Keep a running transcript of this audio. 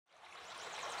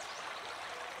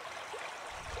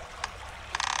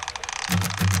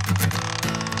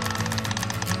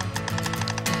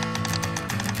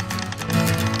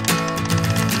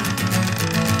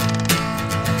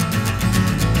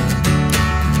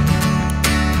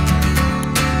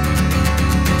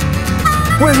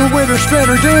Winner, winner,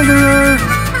 spinner, dinner.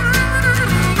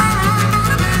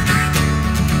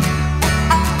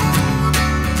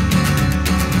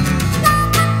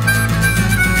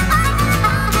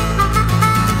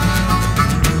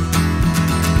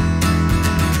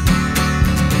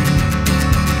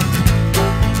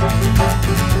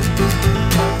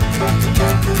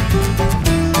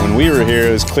 When we were here,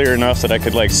 it was clear enough that I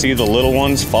could like see the little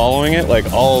ones following it,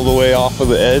 like all the way off of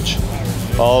the edge,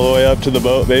 all the way up to the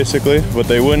boat basically, but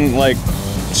they wouldn't like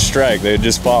strike, they'd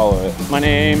just follow it. My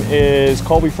name is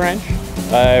Colby French.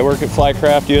 I work at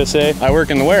Flycraft USA. I work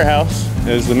in the warehouse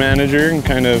as the manager and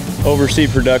kind of oversee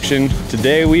production.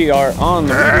 Today we are on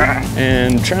the river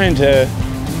and trying to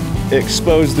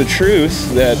expose the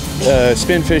truth that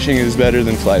spin fishing is better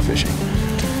than fly fishing.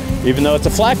 Even though it's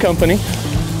a fly company,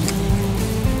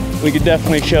 we could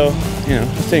definitely show, you know,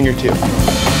 a thing or two.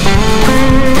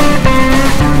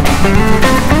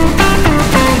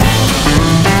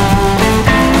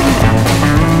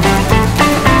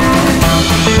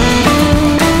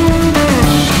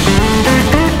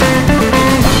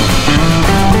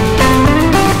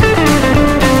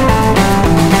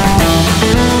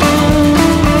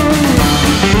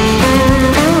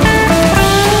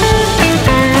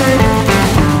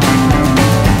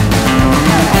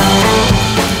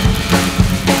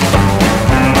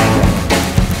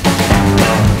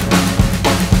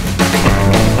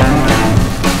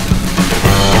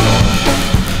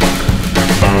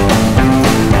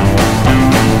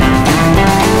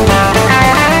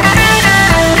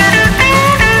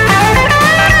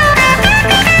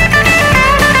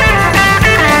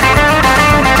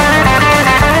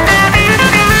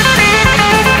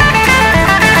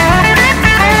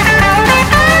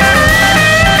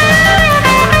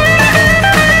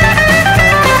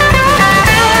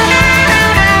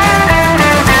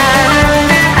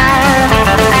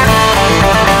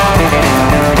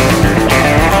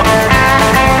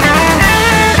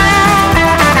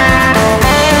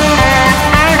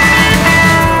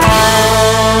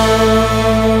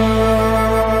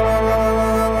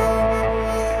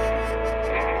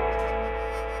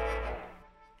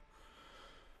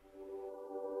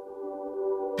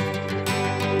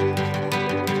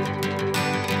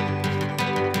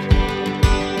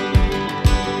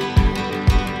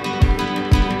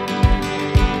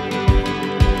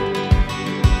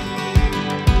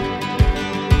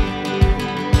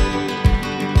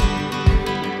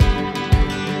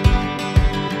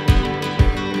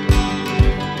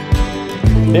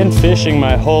 Been fishing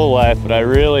my whole life, but I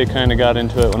really kind of got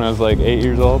into it when I was like 8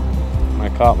 years old. I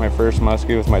caught my first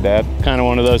muskie with my dad. Kind of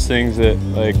one of those things that,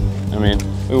 like, I mean,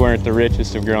 we weren't the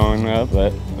richest of growing up,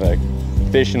 but like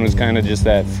fishing was kind of just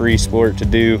that free sport to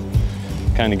do.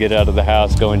 Kind of get out of the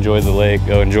house, go enjoy the lake,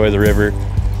 go enjoy the river,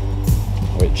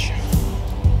 which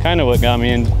kind of what got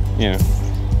me in, you know,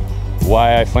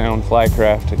 why I found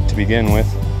Flycraft to begin with.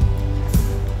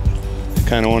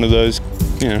 Kind of one of those,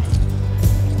 you know,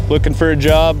 looking for a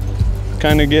job,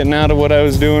 kind of getting out of what I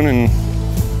was doing, and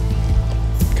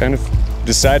kind of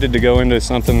decided to go into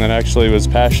something that actually was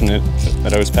passionate,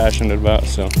 that I was passionate about.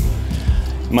 So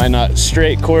it might not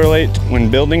straight correlate when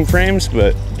building frames,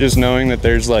 but just knowing that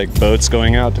there's like boats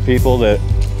going out to people that,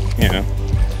 you know,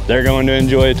 they're going to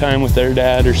enjoy time with their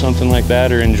dad or something like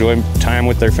that, or enjoy time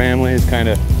with their family is kind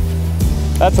of,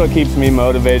 that's what keeps me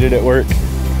motivated at work.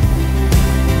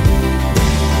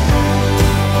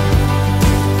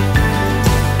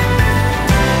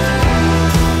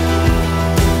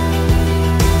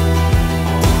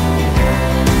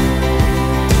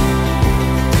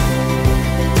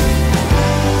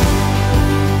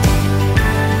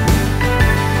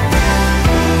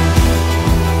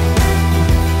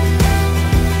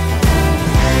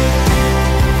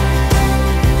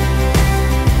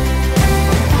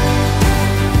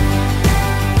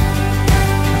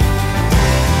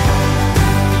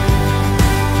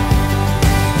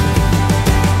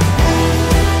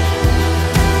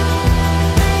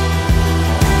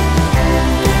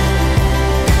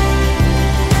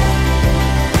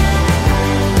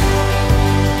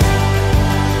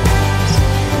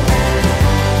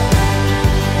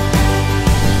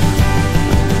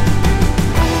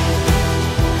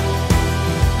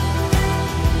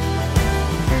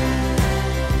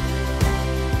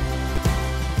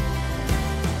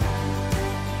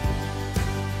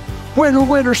 Winner,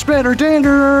 winner, spinner,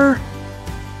 dinner.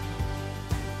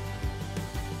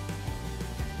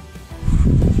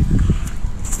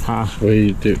 Huh?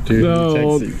 Wait, dude.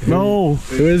 No, no.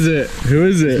 Who is it? Who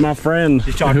is it? It's my friend.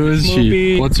 Who is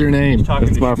she? What's her name?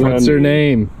 It's my friend. What's her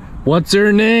name? What's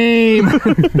her name?